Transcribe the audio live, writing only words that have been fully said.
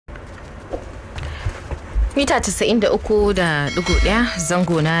Mita 93.1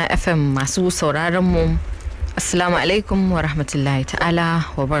 zango na FM masu sauraron mu. Assalamu alaikum wa rahmatullahi ta'ala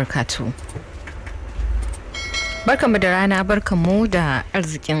wa barakatuh. Barkanmu da rana, barkanmu da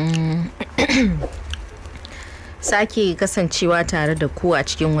arzikin sake kasancewa tare da ku a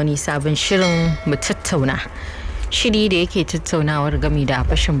cikin wani sabon shirin Mutattauna. Shiri da yake tattaunawar gami da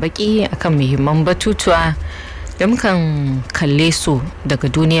fashin baki akan muhimman batutuwa da mukan kalle su daga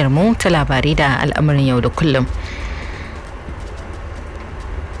duniyar mu ta labarai da al'amuran yau da kullum.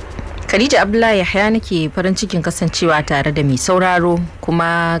 Khadija Abdullahi Yahya nake farin cikin kasancewa tare da mai sauraro,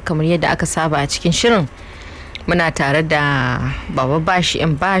 kuma kamar yadda aka saba a cikin shirin muna tare da Baba Bashi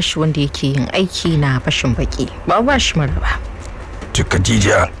yan Bashi wanda yake yin aiki na fashin baki. Baba Bashi marhaba. To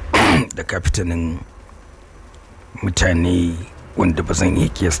Khadija da kafitanin mutane wanda ba zan iya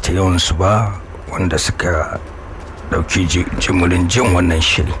kiyasta yawansu ba, wanda suka dauki jimurin jin wannan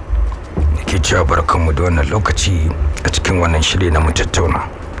shiri, da ke cewa barkanmu da wannan lokaci a cikin wannan shiri na Mutattauna.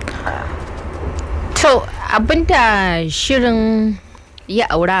 To abinda shirin ya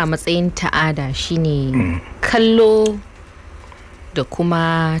aura a matsayin ta'ada shine kallo da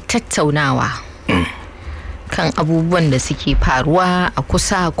kuma tattaunawa kan abubuwan da suke faruwa a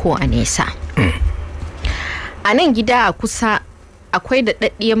kusa ko a nesa. A nan gida a kusa akwai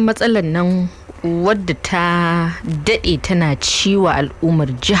daɗaɗɗiyar matsalar nan wadda ta daɗe tana ciwa al'ummar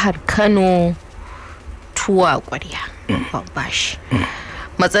jihar Kano tuwa ƙwarya. Babashi.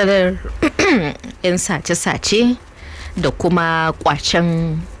 Matsalar 'yan sace-sace da kuma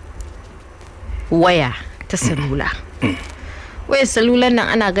ƙwacen waya ta salula. Wayar salular nan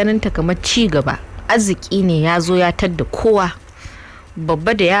ana ganin ta kamar ci gaba, arziki ne ya zo ya tadda kowa,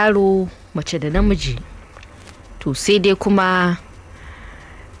 babba da yaro, mace da namiji. To sai dai kuma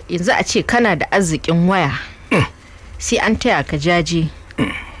yanzu a ce kana da arzikin waya sai an taya ka jaje,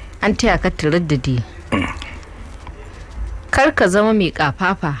 an taya ka taraddadi. Kar ka zama mai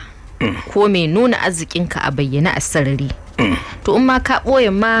kafafa ko mai nuna arzikinka a bayyana a sarari. To in ma ka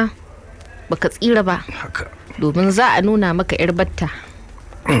ɓoye ma baka tsira ba, domin za a nuna maka 'yar batta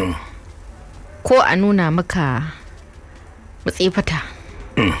ko a nuna maka matsefata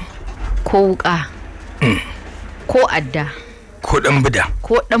ko wuka ko adda ko dan bida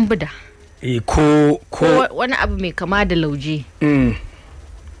ko wani abu mai kama da lauje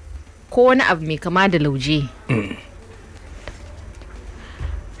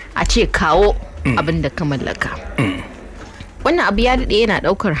a ce kawo abin da ka mallaka. Wannan abu ya daɗe yana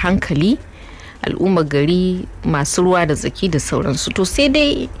ɗaukar hankali al'ummar gari, masu ruwa da tsaki da sauransu. To sai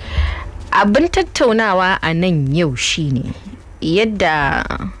dai abin tattaunawa a nan yau shine yadda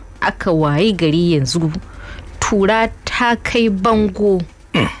aka wayi gari yanzu tura ta kai bango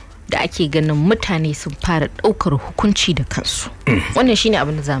da ake ganin mutane sun fara ɗaukar hukunci da kansu. Wannan shine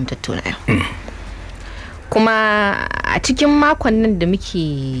abin da za mu tattauna yau. Kuma a cikin makon nan da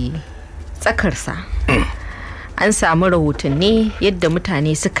muke tsakarsa an samu rahotanni yadda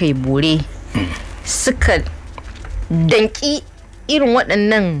mutane suka yi bore, suka danki irin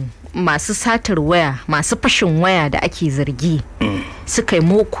waɗannan masu satar waya, masu fashin waya da ake zargi, suka yi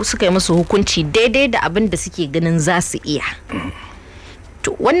musu hukunci daidai da abin da suke ganin za su iya.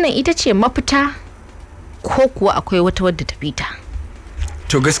 To wannan ita ce mafita ko kuwa akwai wata wadda ta fita?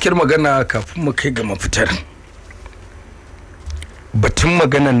 To gaskiyar magana, kafin mu kai ga mafitar, batun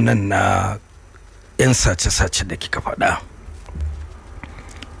maganan nan na 'yan sace-sace da kika faɗa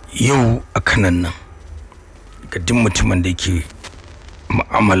yau a kanan nan, ga duk mutumin da yake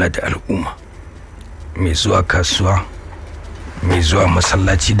mu'amala da al'umma, mai zuwa kasuwa, mai zuwa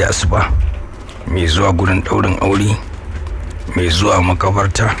masallaci da asuba, mai zuwa gurin ɗaurin aure, mai zuwa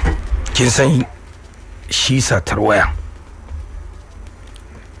makabarta, kin san shi satar waya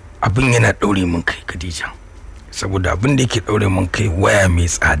abin yana ɗaure min kai Khadija, saboda abin da yake ɗaure min kai waya mai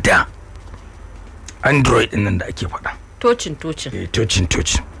tsada, Android ɗin nan da ake faɗa,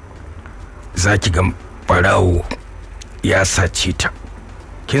 tocin za ki ga ɓarawo ya sace ta.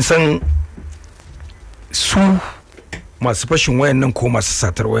 Kin san su masu fashin wayan nan ko masu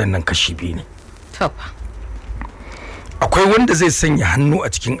satar wayan nan kashi biyu ne. Akwai wanda zai sanya hannu a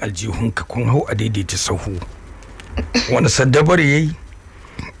cikin aljihunka kun hau a daidaita sahu, wani saddabar yayi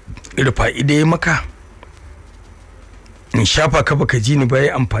fa'ida ya maka, in shafa ka baka ji ni ba,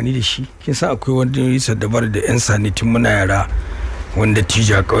 ya amfani da shi. Kin san akwai wani saddabar da 'yan sanitin muna yara wanda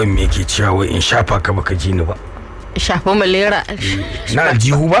tija kawai me yake cewa wai in shafa ka baka ji ni ba, shafa malera na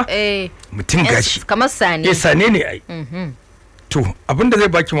aljihu ba, mutum gashi kamar sane, sane ne ai. To abinda zai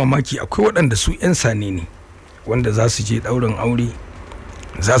baki mamaki, akwai waɗanda su 'yan sane ne, wanda za su je ɗaurin aure,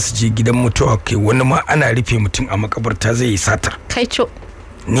 za su je gidan mutuwa, kai wani ma ana rufe mutum a makabarta zai yi satar. Kai co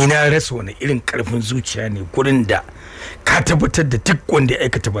ni na rasa wani irin karfin zuciya ne gurin da ka tabbatar da duk wanda ya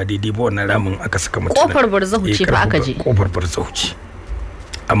aikata ba daidai ba wannan ramin aka saka mutum kofar barzahu ce fa aka je kofar barzahu ce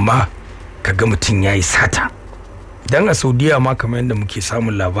amma kaga mutum yayi sata dan a Saudiya ma kamar yadda muke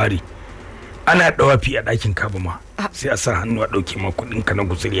samun labari ana dawafi a ɗakin Kaba ma sai a sa hannu a dauke ma kudin ka na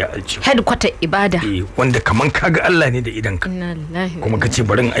guzuri a aljihu headquarter ibada wanda kaman kaga Allah ne da idan ka kuma kace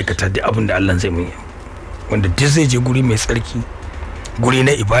bari in aikata duk abin da Allah zai mun yi wanda duk zai je guri mai tsarki guri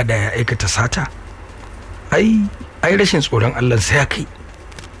na ibada ya aikata sata ai rashin tsoron Allah sai ya kai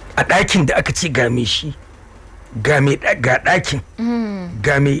a ɗakin da aka ce ga me shi ga ɗakin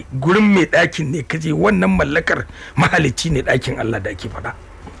ga me gurin mai ɗakin ne kaje wannan mallakar mahalicci ne ɗakin Allah da ake faɗa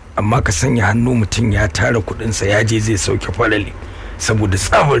amma ka sanya hannu mutum ya tara kuɗinsa ya je zai sauke farale saboda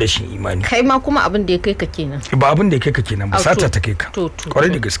tsabar rashin imani kai ma kuma abin da ya kai ka kenan ba abin da ya kai ka kenan ba sata ta kai ka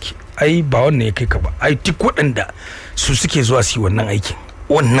kwarai da gaske ai ba wannan ya kai ka ba ai duk waɗanda su suke zuwa su yi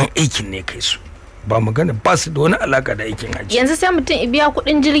wannan aikin ne kai su ba magana ba su da wani alaka da aikin haji yanzu sai mutum ya biya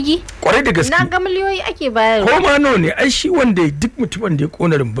kuɗin jirgi kwarai da gaske na ga miliyoyi ake bayarwa ko ma nawa ne ai shi wanda duk mutumin da ya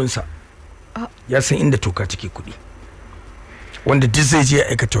kona rumbunsa ya san inda toka take kuɗi wanda duk zai je ya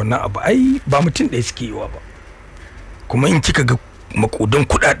aikata wannan abu ai ba mutum ɗaya suke yiwa ba kuma in kika ga makudan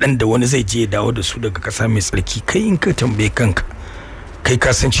kuɗaɗen da wani zai je ya dawo da su daga ƙasa mai tsarki kai in ka tambaye kanka kai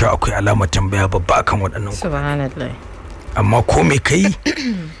ka san cewa akwai alamar tambaya babba akan waɗannan subhanallah amma ko me kai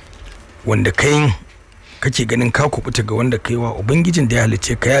wanda kai kake ganin ka kubuta ga wanda kaiwa ubangijin da ya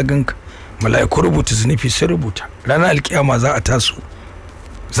halice ka ya ganka mala'iku rubuta zunubi sun rubuta ranar alkiyama za a taso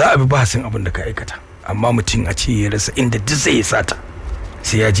za a bi bahasin abin da ka aikata amma mutum a ce ya rasa inda duk zai sata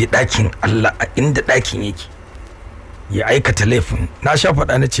sai ya je ɗakin Allah a inda ɗakin yake ya aikata laifin na sha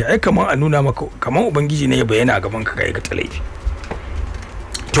faɗa na ce ai kaman a nuna maka kaman ubangiji ne ya bayyana a gaban ka aikata laifi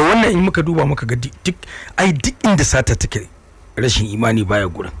to wannan in muka duba muka ga duk inda sata take rashin imani baya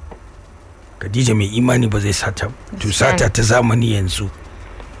gurin Khadija mai imani ba zai sata to sata ta zamani yanzu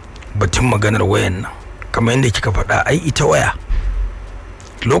batun maganar wayan nan kamar yadda kika faɗa ai ita waya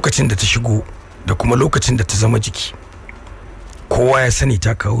lokacin da ta shigo da kuma lokacin da ta zama jiki kowa ya sani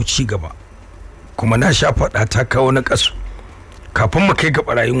ta kawo ci gaba kuma na sha faɗa ta kawo na ƙasu kafin mu kai ga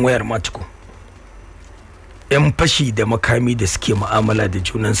barayin wayar matuko yan fashi da makami da suke mu'amala da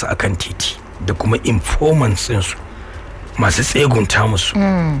junansu akan titi da kuma informants ɗinsu masu tsegunta musu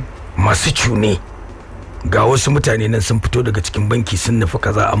masu cune ga wasu mutane nan sun fito daga cikin banki sun nufi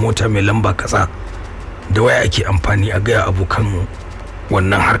kaza a mota mai lamba kaza da waya ake amfani a gaya abokan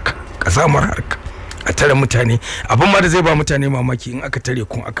wannan harka kasamar harka a tare mutane abin ma da zai ba mutane mamaki in aka tare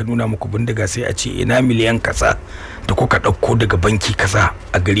kun aka nuna muku bindiga sai a ce ina miliyan kaza da kuka ɗauko daga banki kaza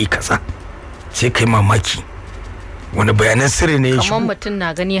a gari kaza sai kai mamaki wani bayanan sirri ne ya shigo kamar mutum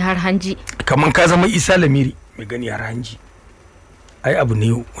na gani har hanji kamar ka zama Isa Lamiri mai gani har hanji ai abu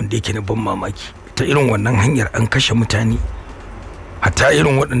ne wanda yake na ban mamaki ta irin wannan hanyar an kashe mutane hatta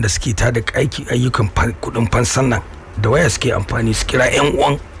irin waɗanda suke ta da ayyukan kuɗin fansan nan da waya suke amfani su kira yan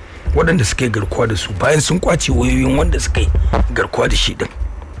uwan waɗanda suke garkuwa da su bayan sun kwace wayoyin wanda suke garkuwa da shi din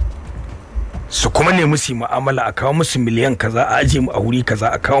su kuma nemi su mu'amala a kawo musu miliyan kaza a aje mu a wuri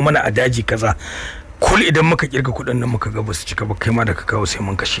kaza a kawo mana a daji kaza kul idan muka kirga kuɗin nan muka ga ba su cika ba kai ma da ka kawo sai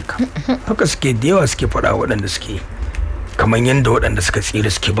mun kashe ka haka suke da yawa suke faɗa waɗanda suke kamar yadda waɗanda suka tsira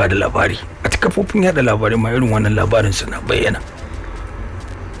suke ba da labari a ta kafofin yada labarai ma irin wannan labarin suna bayyana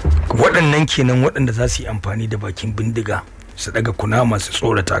waɗannan kenan waɗanda za su yi amfani da bakin bindiga su daga kunama su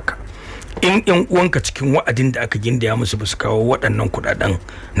tsorata ka in yan uwanka cikin wa'adin da aka gindaya musu ba su kawo waɗannan kuɗaɗen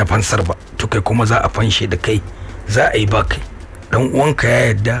na fansar ba to kai kuma za a fanshe da kai za a yi ba kai dan uwanka ya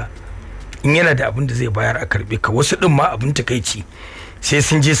yarda in yana da abin da zai bayar a karbe ka wasu din ma abin takeici sai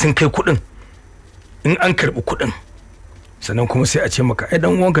sun je sun kai kuɗin in an karbi kuɗin sannan kuma sai a ce maka ai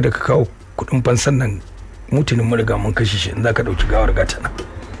dan uwanka da ka kawo kuɗin fansan nan mutunin mun riga mun kashe shi in zaka dauki gawar gata nan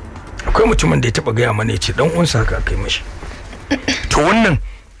akwai mutumin da ya taba gaya mana ya ce dan uwansa haka akai mashi to wannan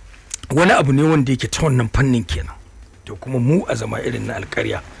wani abu ne wanda yake ta wannan fannin kenan to kuma mu a zama irin na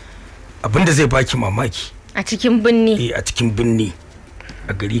alƙarya abinda zai baki mamaki a cikin binni a cikin binni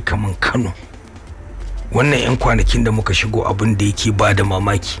a gari kaman Kano wannan yan kwanakin da muka shigo abin da yake ba da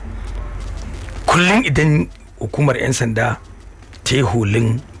mamaki kullum idan hukumar yan sanda ta yi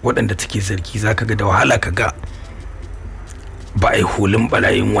hulun waɗanda take zargi zaka ga da wahala ka ga ba a yi hulun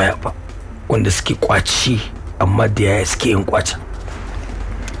barayin waya ba wanda suke kwaci amma da yaya suke yin kwacin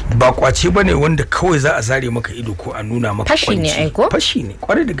ba kwace ba ne wanda kawai za a zare maka ido ko a nuna maka fashi ne aiko fashi ne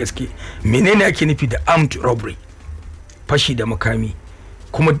kwarai da gaske menene ake nufi da armed robbery fashi da makami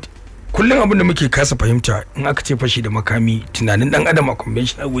kuma kullum abin da muke kasa fahimta in aka ce fashi da makami tunanin dan adam a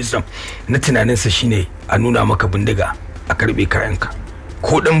conventional wisdom na tunaninsa shine a nuna maka bindiga a karbe kayanka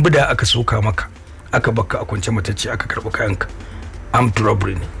ko dan bida aka soka maka aka baka a kwance matacce aka karbi kayanka armed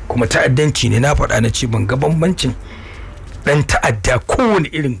robbery ne kuma ta'addanci ne. Na faɗa na ce ban ga bambancin dan ta'adda kowane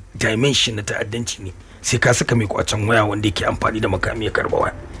irin dimension na ta'addanci ne sai ka saka mai kwacen waya wanda yake amfani da makami ya karba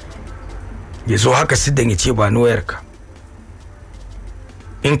waya ya zo haka siddan ya ce ba ni wayarka.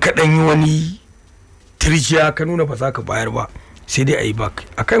 In ka dan yi wani tirjiya ka nuna ba za ka bayar ba sai dai a yi bak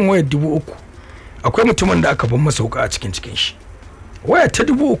akan wayar 3,000. Akwai mutumin da aka ban masa wuka a cikin shi waya ta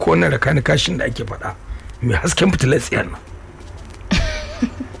 3,000 wannan rakani kashin da ake faɗa mai hasken fitilar tsiyar nan.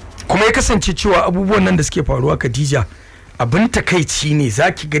 Kuma ya kasance cewa abubuwan nan da suke faruwa Khadija abin takaici ne.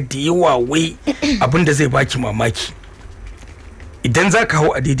 Zaki ga da yawa wai abin da zai baki mamaki idan zaka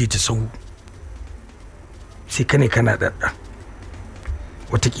hau a daidaita sahu sai kane kana dadda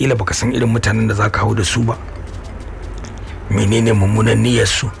watakila baka san irin mutanen da zaka hau da su ba, menene mummunan niyyar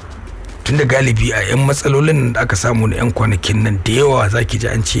su. Tunda galibi a yan matsalolin da aka samu na yan kwanakin nan da yawa zaki ji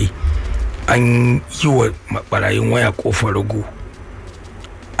an ce an yi wa barayin waya kofar rago,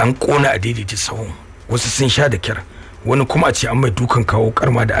 an kona a daidaita sahun, wasu sun sha da kyar, wani kuma a ce an mai dukan kawo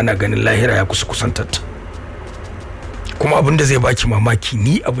karma da ana ganin lahira ya kusantar. Kuma abin da zai baki mamaki,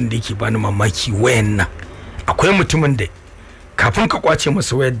 ni abin da yake bani mamaki wayan nan, akwai mutumin da kafin ka kwace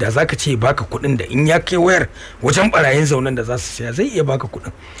masa wayar da zaka ce baka kuɗin da in ya kai wayar wajen barayin zaunan da za su saya zai iya baka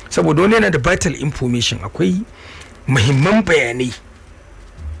kuɗin, saboda wani yana da vital information, akwai muhimman bayanai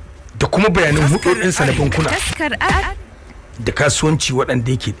da kuma bayanan hudodinsa na bankuna da kasuwanci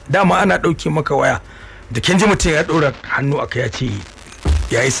waɗanda yake dama ana ɗauke maka waya da kin ji mutum ya ɗora hannu aka ya ce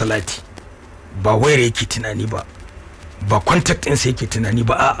ya yi salati, ba wayar yake tunani ba, ba contact ɗinsa yake tunani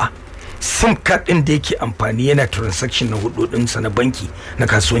ba, a'a sim card ɗin da yake amfani yana transaction na hudodinsa na banki na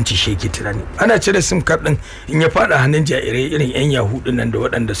kasuwanci shi yake tunani. Ana cire sim card ɗin in ya faɗa hannun jairai irin yan yahoo nan da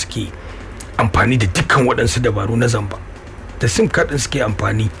waɗanda suke amfani da dukkan waɗansu dabaru na zamba da sim card ɗin suke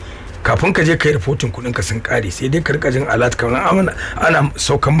amfani. Kafin ka je ka yi reporting kuɗin ka sun kare sai dai ka rika jin alert kamar ana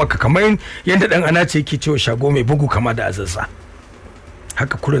saukan maka kamar yadda dan ana ce yake cewa shago mai bugu kama da azazza,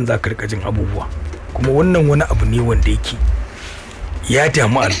 haka kullun za ka rika jin abubuwa. Kuma wannan wani abu ne wanda yake ya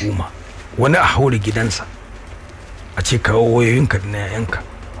damu al'umma. Wani a haure gidansa a ce kawo wayoyinka da na yayanka,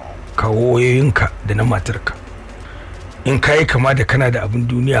 kawo wayoyinka da na matarka, in kayi kama da kana da abin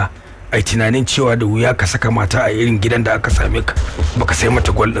duniya ai tunanin cewa da wuya ka saka mata a irin gidan da aka same ka baka sai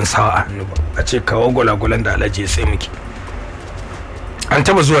mata gwal din sawa a hannu ba, a ce kawo gwalagwalan da Alhaji ya sai miki. An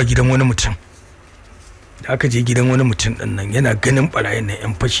taba zuwa gidan wani mutum, da aka je gidan wani mutum din nan yana ganin barayin na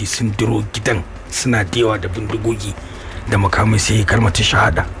yan fashi sun diro gidan suna dewa da bindigogi da makamai, sai ya karmata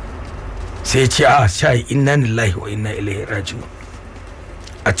shahada, sai ya ce a sai inna lillahi wa inna ilaihi raji'un.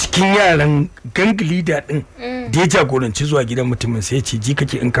 A cikin yaran gang leader din da ya jagoranci zuwa gidan mutumin sai ya ce ji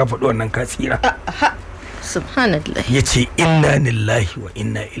kake in ka faɗi wannan ka tsira. Subhanallah. Ya ce inna lillahi wa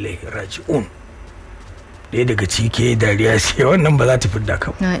inna ilaihi raji'un. Ɗaya daga cike dariya sai wannan ba za ta fidda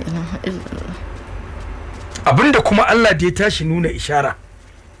ka ba. Abinda kuma Allah da ya tashi nuna ishara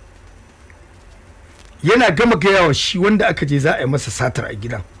yana gama gaya wa shi wanda aka je za a yi masa satar a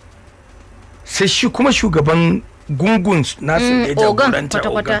gidan, sai shi kuma shugaban gungun nasu da ya jagoranta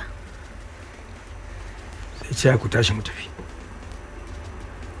ogan sai ce ku tashi mu tafi.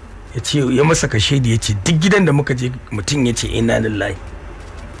 Ya ce ya masa kashe da ya ce duk gidan da muka je mutum ya ce inna lillahi,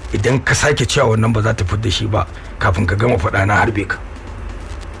 idan ka sake cewa wannan ba za ta fidda shi ba kafin ka gama faɗa na harbe ka,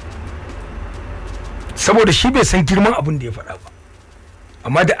 saboda shi bai san girman abin da ya faɗa ba.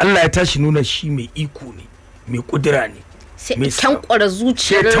 Amma da Allah ya tashi nuna shi mai iko ne, mai kudura ne, sai tankwara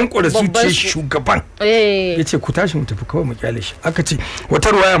zuciyar shugaban. Ya ce ku tashi mu tafi kawai mu kyale shi. Aka ce wata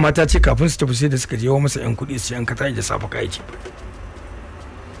ruwaya mata ce kafin su tafi sai da suka je wa masa yan kuɗi su yanka tashi da safa kai ce,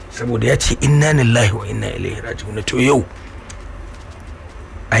 saboda ya ce inna lillahi wa inna ilaihi raji'un. To yau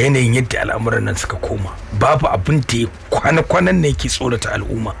a yanayin yadda al'amuran nan suka koma babu abin da ya kwana-kwanan ne yake tsorata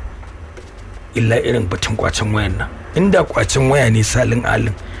al'umma illa irin batun kwacen wayan nan. Inda kwacen waya ne salin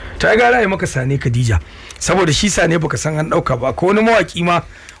alin ta gara ya maka sane Khadija, saboda shi sane baka san an dauka ba. Ko wani mawaki ma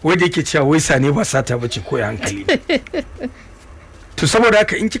wanda yake cewa wai sane ba sata bace ko ya hankali ne. To saboda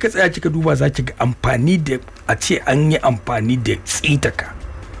haka in kika tsaya kika duba zaki ga amfani da a ce an yi amfani da tsitaka,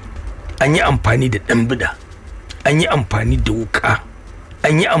 an yi amfani da dambida, an yi amfani da wuka,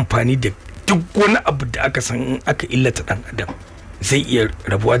 an yi amfani da duk wani abu da aka san in aka illata dan adam zai iya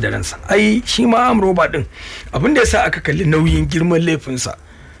rabuwa da ransa. Ai shi ma amroba din abin da yasa aka kalli nauyin girman laifinsa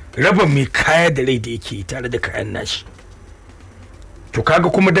raba mai kaya da rai da yake tare da kayan nashi. To kaga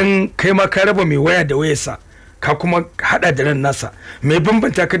kuma dan kai ma ka raba mai waya da wayarsa ka kuma hada da ran nasa, mai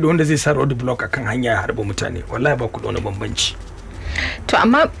bambanta ka da wanda zai sa road block akan hanya ya harba mutane? Wallahi ba ku da wani bambanci. To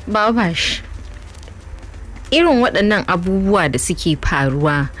amma ba shi irin waɗannan abubuwa da suke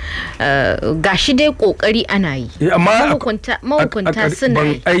faruwa gashi dai kokari ana yi mahukunta suna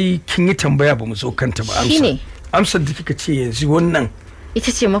yi. Ai kin yi tambaya ba mu zo kanta ba amsar da kika ce yanzu wannan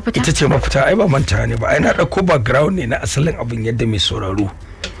ita ce mafita ai ba manta ne ba ai na dauko background ne na asalin abin yadda mai sauraro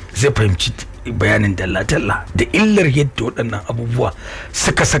zai fahimci bayanin dalla-dalla da illar yadda waɗannan abubuwa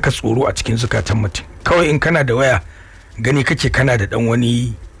suka saka tsoro a cikin zukatan mutum. Kawai in kana da waya gani kake kana da dan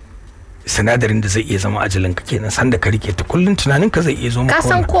wani sinadarin da zai iya zama ajalin ka kenan sanda ka rike ta kullun tunanin ka zai iya zo maka. Ka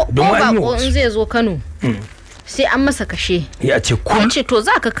san ko bako in zai zo Kano sai an masa kashe ya ce ce to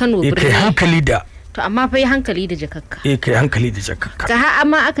za ka Kano birni kai hankali da to amma fa yi hankali da jakakka. Kai hankali da jakakka. Ka ha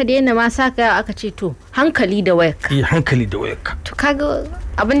amma aka daina ma saka aka ce to hankali da wayarka. Hankali da wayarka. To kaga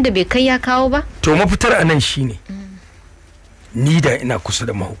abin da bai kai ya kawo ba. To mafitar anan shine ni da ina kusa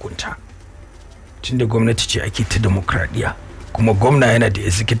da mahukunta tunda gwamnati ce ake ta demokradiya kuma gwamna yana da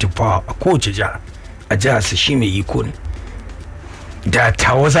executive power a kowace jiha a jihar sa shi mai iko ne da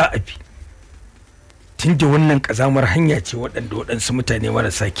tawa za a bi tunda wannan kazamar hanya ce waɗansu mutane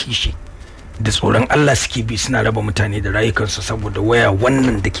marasa kishi da tsoron Allah suke bi suna raba mutane da rayukansu saboda waya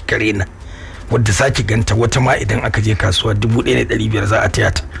wannan da kika rena wadda zaki ganta wata ma idan aka je kasuwa 1500 za a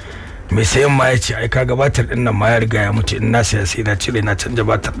taya ta mai sayan ma ya ce ai kaga batar din nan ma ya riga ya mutu in na saya sai na cire na canja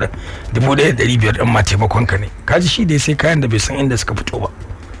batar din 1500 din ma taimakon ka ne kaji shi da sai kayan da bai san inda suka fito ba.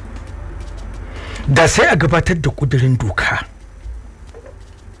 Da sai a gabatar da kudirin doka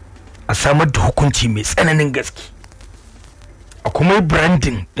a samar da hukunci mai tsananin gaske a kuma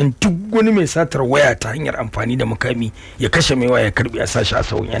branding din duk wani mai satar waya ta hanyar amfani da makami ya kashe mai waya ya karbi a sashi a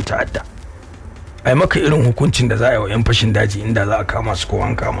sauyin yan ta'adda. Ai maka irin hukuncin da za a yi wa yan fashin daji inda za a kama su ko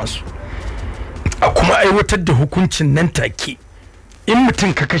an kama su. A kuma aiwatar da hukuncin nan take in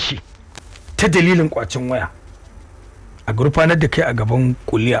mutum ka kashe ta dalilin kwacin waya a gurfanar da kai a gaban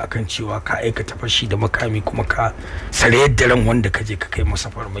kuliya akan cewa ka aikata fashi da makami kuma ka sare yadda ran wanda ka je ka kai masa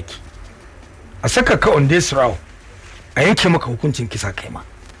farmaki. A saka ka on this round a yanke maka hukuncin kisa kai ma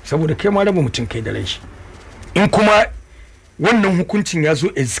saboda kai ma raba mutum kai da ran shi. In kuma wannan hukuncin ya zo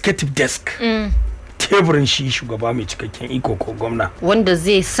executive desk teburin shi shugaba mai cikakken iko ko gwamna wanda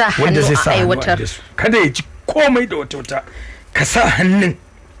zai sa hannu a aiwatar kada ya ji komai da wata ka sa hannun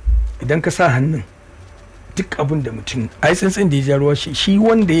idan ka sa hannun duk abin da mutum ai tsintsin da ya ja ruwa shi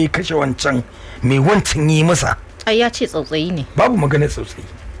wanda ya kashe wancan mai wancan yi masa ai ya ce tsautsayi ne babu magana tsautsayi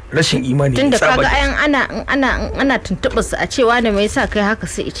rashin imani tunda kaga ayan ana tuntuɓa su a cewa da mai sa kai haka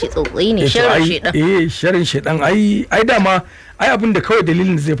sai ce tsautsayi ne sharrin shedan sharrin shedan ai dama ai abin da kawai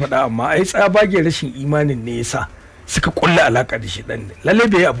dalilin da zai faɗa amma ai tsabage rashin imanin ne yasa suka kulla alaka da shedan ne lalle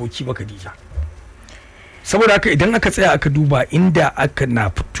bai aboki ba Khadija saboda haka idan aka tsaya aka duba inda aka na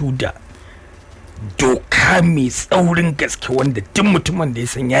fito da doka mai tsaurin gaske wanda duk mutumin da ya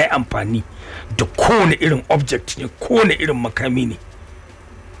san yayi amfani da kowane irin object ne kowane irin makami ne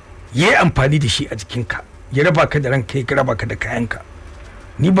yayi amfani da shi a jikinka ya raba ka da ranka ya raba ka da kayanka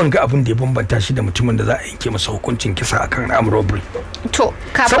ni ban ga abin da ya bambanta shi da mutumin da za a yanke masa hukuncin kisa akan armed robbery to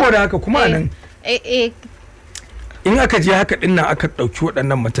saboda haka kuma nan in aka je haka din nan aka dauki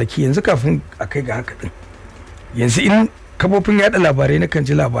waɗannan mataki yanzu kafin a kai ga haka din yanzu in kafofin yada labarai na kan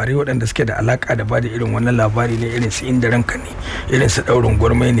ji labarai waɗanda suke da alaka da bada irin wannan labari ne irin su inda ranka ne irin su daurin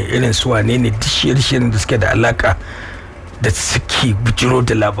gwarmai ne irin su wane ne dishiyar da suke da alaka da suke bujiro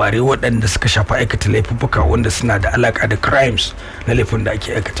da labarai waɗanda suka shafa aikata laifuffuka wanda suna da alaka da crimes na laifin da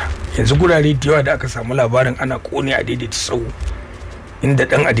ake aikata yanzu gurare da yawa da aka samu labarin ana kone a daidaita sahu inda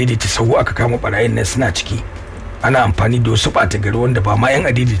dan a daidaita sahu aka kama barayin nan suna ciki ana amfani da wasu ɓata gari wanda ba ma yan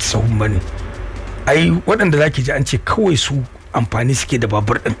a daidaita sahu ba ne ai waɗanda zaki ji an ce kawai su amfani suke da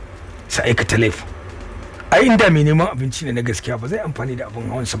babur ɗin su aikata laifin ai inda mai neman abinci ne na gaskiya ba zai amfani da abin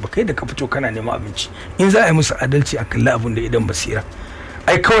hawansa ba kai da ka fito kana neman abinci in za a yi musu adalci a kalli abin da idan basira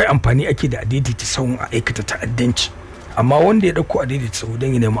ai kawai amfani ake da adaidaita sahun a aikata ta'addanci amma wanda ya dauko adaidaita sahu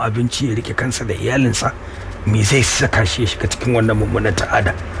don ya nemi abinci ya rike kansa da iyalinsa me zai saka shi ya shiga cikin wannan mummunan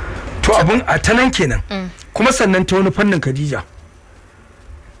ta'ada to abin a ta nan kenan kuma sannan ta wani fannin Khadija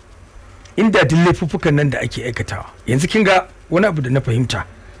inda duk laifuffukan nan da ake aikatawa yanzu kin ga wani abu da na fahimta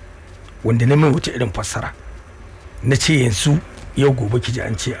wanda na mai wata irin fassara na ce yanzu yau gobe ki ji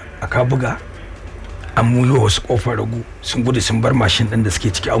an ce a ka buga an muyo wasu kofar ragu sun gudu sun bar mashin din da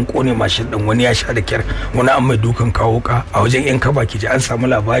suke ciki an kone mashin din wani ya sha da kyar wani an mai dukan kawo ka a wajen yan kaba ki ji an samu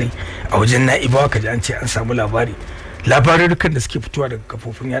labari a wajen na'ibawa ka ji an ce an samu labari labarurukan da suke fitowa daga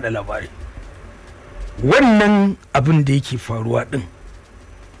kafofin yada labarai wannan abin da yake faruwa din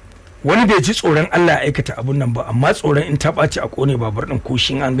wani bai ji tsoron Allah ya aikata abun nan ba amma tsoron in ta ɓaci a kone babur din ko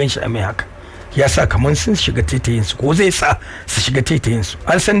shin an ganshi a mai haka ya sa kamar sun shiga taitayin su ko zai sa su shiga taitayin su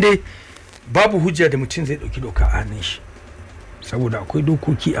an san dai babu hujja da mutum zai ɗauki doka a hannun shi, saboda akwai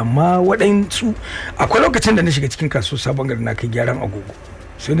dokoki. Amma waɗansu akwai lokacin da na shiga cikin kasuwa sabon gari na kai gyaran agogo,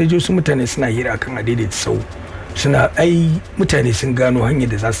 sai na ji wasu mutane suna hira akan a daidaita sau, suna mutane sun gano hanyar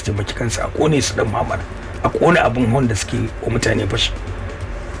da za su taimaki kansu a kone su dan mamara, a kone abin hawan da suke wa mutane fashi,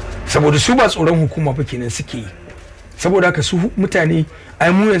 saboda su ba tsoron hukuma ba kenan suke yi. Saboda haka su mutane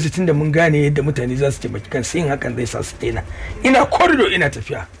mu yanzu tunda mun gane yadda mutane za su taimaki kansu, yin hakan zai sa su daina. Ina corridor ina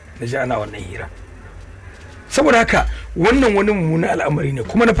tafiya na ji ana wannan hira. Saboda haka wannan wani mummunan al'amari ne.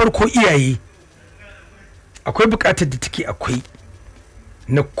 Kuma na farko iyaye akwai bukatar da take akwai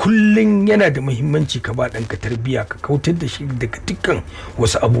na kullun yana da muhimmanci ka ba ɗanka tarbiyya, ka kautar da shi daga dukkan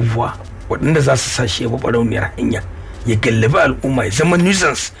wasu abubuwa waɗanda za su sa shi ya bi barauniyar hanya, ya gallabi al'umma, ya zama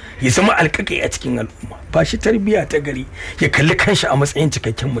nuisance, ya zama alƙaƙai a cikin al'umma. Ba shi tarbiyya ta gari, ya kalli kanshi a matsayin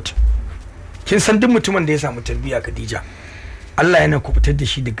cikakken mutum. Kin san duk mutumin da ya samu tarbiyya, Khadija, Allah yana kubutar da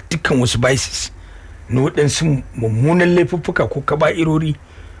shi daga dukkan wasu vices na waɗansu mummunan laifuffuka ko kaba'irori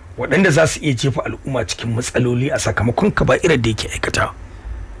waɗanda za su iya jefa al'umma cikin matsaloli a sakamakon kaba'irar da yake aikata.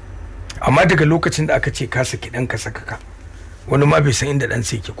 Amma daga lokacin da aka ce ka saki ɗanka sakaka, wani ma bai san inda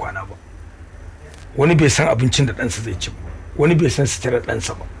ɗansa yake kwana ba, wani bai san abincin da ɗansa zai ci ba, wani bai san suturar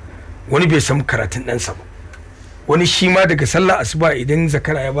ɗansa ba, wani bai san karatun ɗansa ba, wani shi ma daga sallah asuba idan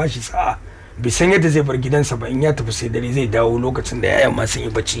zakara ya bashi sa'a bai san yadda zai bar gidansa ba, in ya tafi sai dare zai dawo lokacin da yayan ma sun yi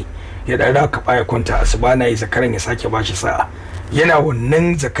bacci, ya dan raka ya kwanta, asuba na yi zakaran ya sake bashi sa'a, yana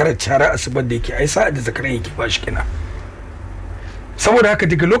wannan zakarar cara asubar da yake sa'a da zakaran yake bashi kina. Saboda haka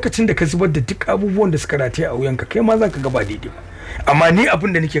daga lokacin da ka zubar da duk abubuwan da suka rataye a wuyanka, kai ma za ka ga ba daidai ba. Amma ni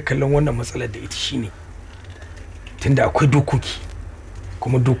abin da nake kallon wannan matsalar da ita shine tunda akwai dokoki,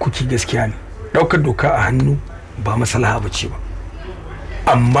 kuma dokoki gaskiya ne, ɗaukar doka a hannu ba maslaha ba ce ba,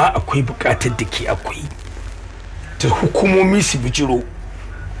 amma akwai buƙatar da ke akwai ta hukumomi su bijiro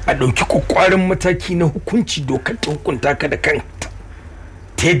a ɗauki kwakwarin mataki na hukunci, dokar ta hukunta ka da kanta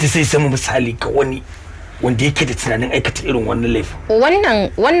ta yadda zai zama misali ga wani wanda yake da tunanin aikata irin wannan laifin.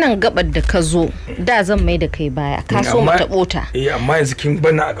 Wannan gabar da ka zo da zan mai da kai baya, ka so mu taɓo ta. Amma yanzu kin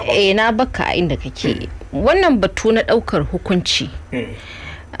bana a gaba. Na baka a inda kake. Wannan batu na ɗaukar hukunci.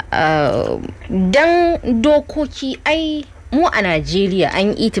 Dan dokoki mu a Najeriya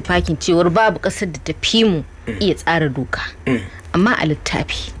an yi itifakin cewar babu ƙasar da ta fi mu iya tsara doka. Amma a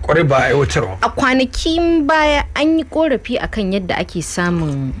littafi. Kwarai ba aiwatarwa. A kwanakin baya an yi korafi akan yadda ake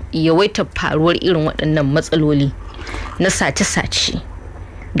samun yawaitar faruwar irin waɗannan matsaloli na sace-sace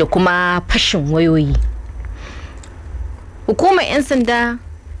da kuma fashin wayoyi. Hukumar 'yan sanda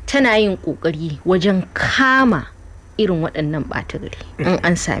tana yin ƙoƙari wajen kama irin waɗannan ɓata gari in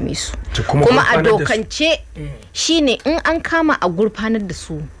an same su. Kuma a dokance shine in an kama a gurfanar da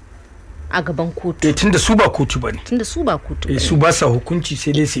su a gaban kotu. Tunda su ba kotu bane. Su ba sa hukunci,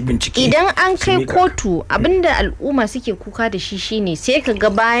 sai dai su bincike. Idan an kai kotu, abinda al'umma suke kuka da shi shine sai ka ga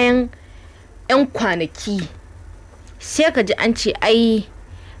bayan 'yan kwanaki sai ka ji an ce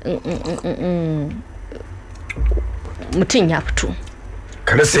mutum ya fito.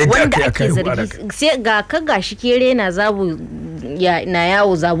 Wanda ake zargi sai ga ka gashi kere na zabu na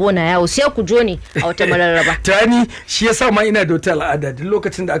yawo, zabo na yawo, sai ku jo ne a wata mararraba. Tani shi yasa ma ina da wata al'ada, duk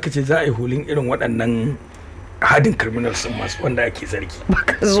lokacin da aka ce za a yi hulin irin waɗannan hadin criminals masu wanda ake zargi,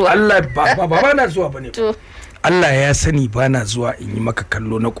 Allah ba na zuwa bane. Allah ya sani ba na zuwa in yi maka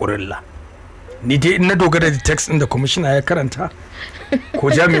kallo na ƙurilla. Ni dai in na dogara da text ɗin da kwamishina ya karanta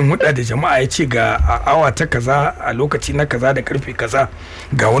ko jami'in hulɗa da jama'a ya ce ga awa ta kaza a lokaci na kaza da karfe kaza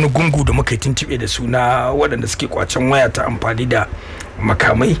ga wani gungu da muka yi tuntuɓe da suna waɗanda suke kwacen waya ta amfani da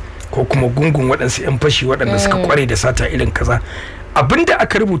makamai, ko kuma gungun waɗansu 'yan fashi waɗanda suka kware da sata irin kaza, abinda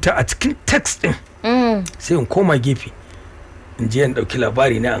aka rubuta a cikin text ɗin sai in koma gefe in je in ɗauki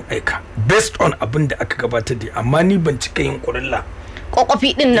labari na an aika based on abinda aka gabatar da. Amma ni ban cika yin ƙurilla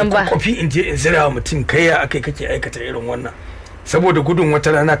kwakwafi din nan ba, kwakwafi in je in zira wa mutum kai ya akai kake aikata irin wannan, saboda gudun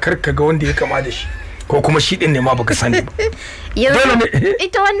wata rana kar ka ga wanda ya kama da shi, ko kuma shi din ne ma baka sani ba.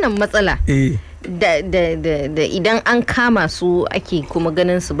 Ita wannan matsala da idan an kama su ake kuma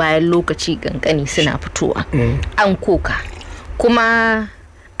ganin su bayan lokaci kankani suna fitowa, an koka, kuma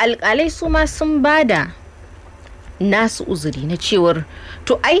alƙalai su ma sun bada nasu uzuri na cewar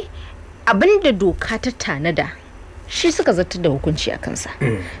to abinda doka ta tanada shi suka zartar da hukunci a kansa.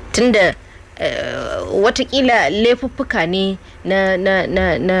 Tunda watakila laifuffuka ne na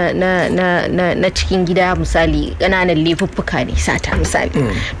cikin gida, misali ƙananan laifuffuka ne, sata misali.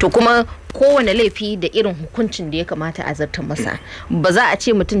 To kuma kowane laifi da irin hukuncin da ya kamata a zartar masa, ba za a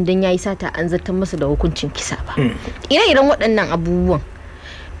ce mutum don yayi sata an zartar masa da hukuncin kisa ba. Ire-iren waɗannan abubuwan.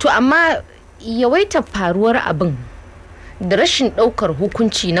 To amma yawaitar faruwar abin da rashin ɗaukar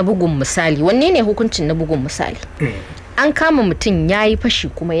hukunci na bugun misali. Wanne ne hukuncin na bugun misali? An kama mutum ya yi fashi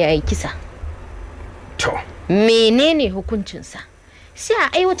kuma ya yi kisa, to menene hukuncinsa? Sai a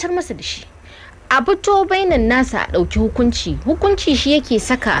aiwatar masa da shi, a fito bainan nasa a ɗauki hukunci shi yake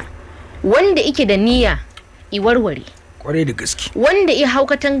saka wanda ike da niyya i warware, kwarai da gaske, wanda i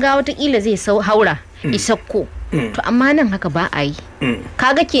haukatan ga watakila zai haura isakko. To amma nan haka ba a yi.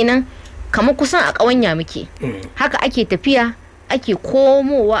 Kaga kenan kamar kusan a ƙawanya muke, haka ake tafiya ake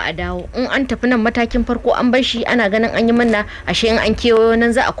komowa a dawo. In an tafi nan matakin farko an bar shi ana ganin an yi manna, ashe in an kewayo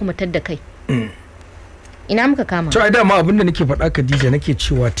nan za a kuma tadda kai. Ina muka kama? To ai dama abinda nake faɗa Khadija, nake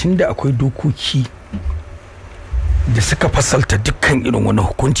cewa tunda akwai dokoki da suka fasalta dukkan irin wani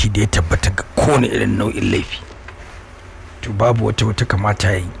hukunci da ya tabbata ga kowane irin nau'in laifi, to babu wata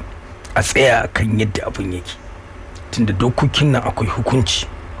kamata yi a tsaya akan yadda abin yake. Tunda dokokin nan akwai hukunci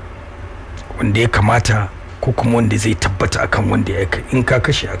wanda ya kamata ko kuma wanda zai tabbata akan wanda ya kai. In ka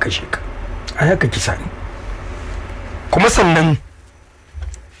kashe a kashe ka, a haka kisa ne. Kuma sannan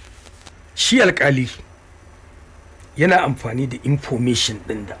shi alkali yana amfani da information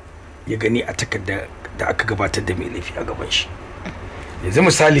din da ya gani a takarda da aka gabatar da mai laifi a gaban shi. Yanzu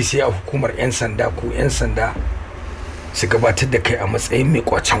misali sai a hukumar 'yan sanda ko 'yan sanda su gabatar da kai a matsayin mai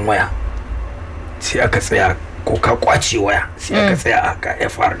kwacen waya, sai aka tsaya ko ka kwace waya, sai aka tsaya a ka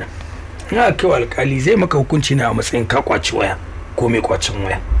FR din. Ina kai alkali zai maka hukunci ne a matsayin ka kwace waya ko mai kwacen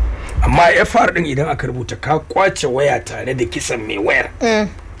waya. Amma FR din idan aka rubuta ka kwace waya tare da kisan mai wayar,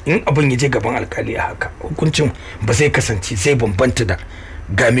 in abin ya je gaban alkali a haka, hukuncin ba zai kasance zai bambanta da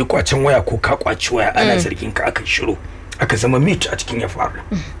ga mai kwacen waya ko ka kwaci waya ana zargin ka aka shiru aka zama mute a cikin FR.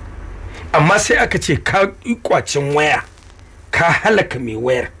 Amma sai aka ce ka kwacen waya, ka halaka mai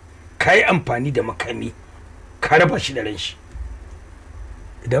wayar, ka yi amfani da makami, ka raba shi da ran shi.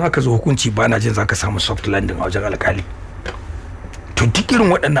 Idan aka zo hukunci ba na jin za ka samu soft landing a wajen alkali. To duk irin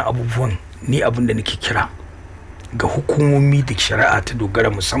waɗannan abubuwan ni abin da nake kira ga hukumomi da shari'a ta dogara,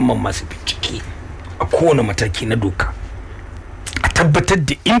 musamman masu bincike a kowane mataki na doka, a tabbatar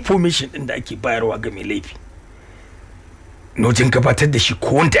da information din da ake bayarwa ga mai laifi nojin gabatar da shi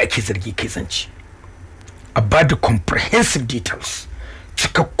ko wanda ake zargi kai zance, a ba da comprehensive details,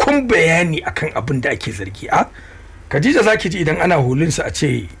 cikakkun bayani akan abin da ake zargi. A Khadija, zaki ji idan ana hulinsa a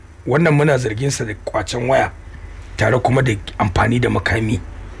ce wannan muna zarginsa da kwacen waya tare kuma da amfani da makami,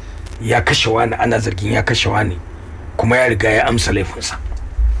 ya kashe wani, ana zargin ya kashe wani, kuma ya riga ya amsa laifinsa.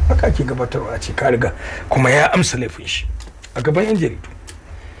 Haka ake gabatarwa, a ce ka riga kuma ya amsa laifin shi a gaban 'yan jaridu.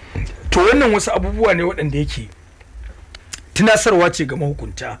 To wannan wasu abubuwa ne waɗanda yake tunasarwa ce ga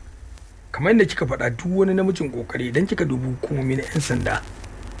mahukunta. Kamar yadda kika faɗa, duk wani namijin kokari idan kika dubi hukumomi na 'yan sanda,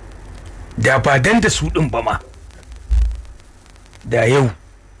 da ba dan da su ɗin ba ma, da yau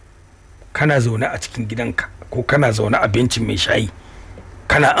kana zaune a cikin gidanka ko kana zaune a bencin mai shayi,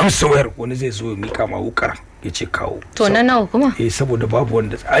 kana amsa wayar wani zai zo ya mika ma wukar ya ce kawo. To na nawa kuma? Saboda babu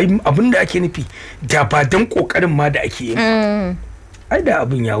wanda abin da ake nufi, da ba dan kokarin ma da ake yi, ai da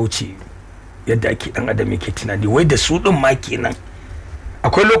abin ya wuce yadda ake dan adam yake tunani. Wai da su din ma kenan.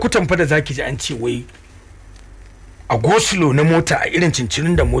 Akwai lokutan fa da zaki ji an ce wai a goslo na mota, a irin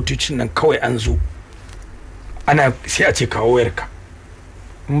cincirin da motocin nan, kawai an zo ana sai a ce kawo wayarka,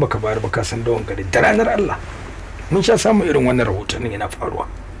 in baka bayar ba ka san dawon gari da ranar Allah. Mun sha samun irin wannan rahotannin yana faruwa.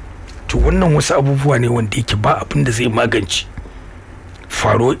 To wannan wasu abubuwa ne wanda yake ba abin da zai magance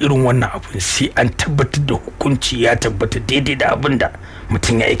faro irin wannan abin sai an tabbatar da hukunci ya tabbata daidai da abin da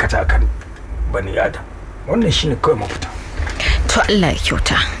mutum ya aikata kan bani adam. Wannan shine kawai mafita. To Allah ya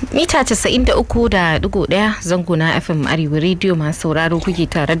kyauta. Mita 93.1 zango na FM Arewa Radio, masu sauraro kuke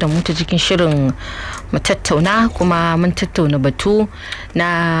tare da mu ta cikin shirin Mutattauna, kuma mun tattauna batu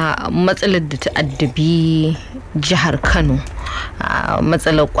na matsalar da ta addabi jihar Kano,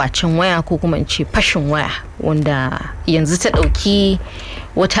 matsalar kwacin waya ko kuma in ce fashin waya, wanda yanzu ta dauki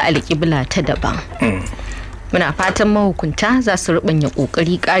wata alƙibla ta daban. Muna fatan mahukunta za su rubanya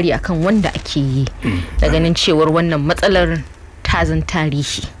kokari kari akan wanda ake yi, da ganin cewar wannan matsalar tazan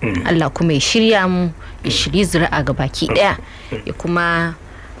tarihi. Allah kuma ya shirya mu, ya shiri zuri'a ga baki daya, ya kuma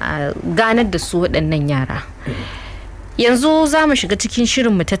ganar da su waɗannan yara. Yanzu za mu shiga cikin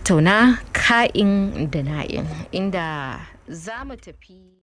shirin mu tattauna ka'in da na'in, inda za mu tafi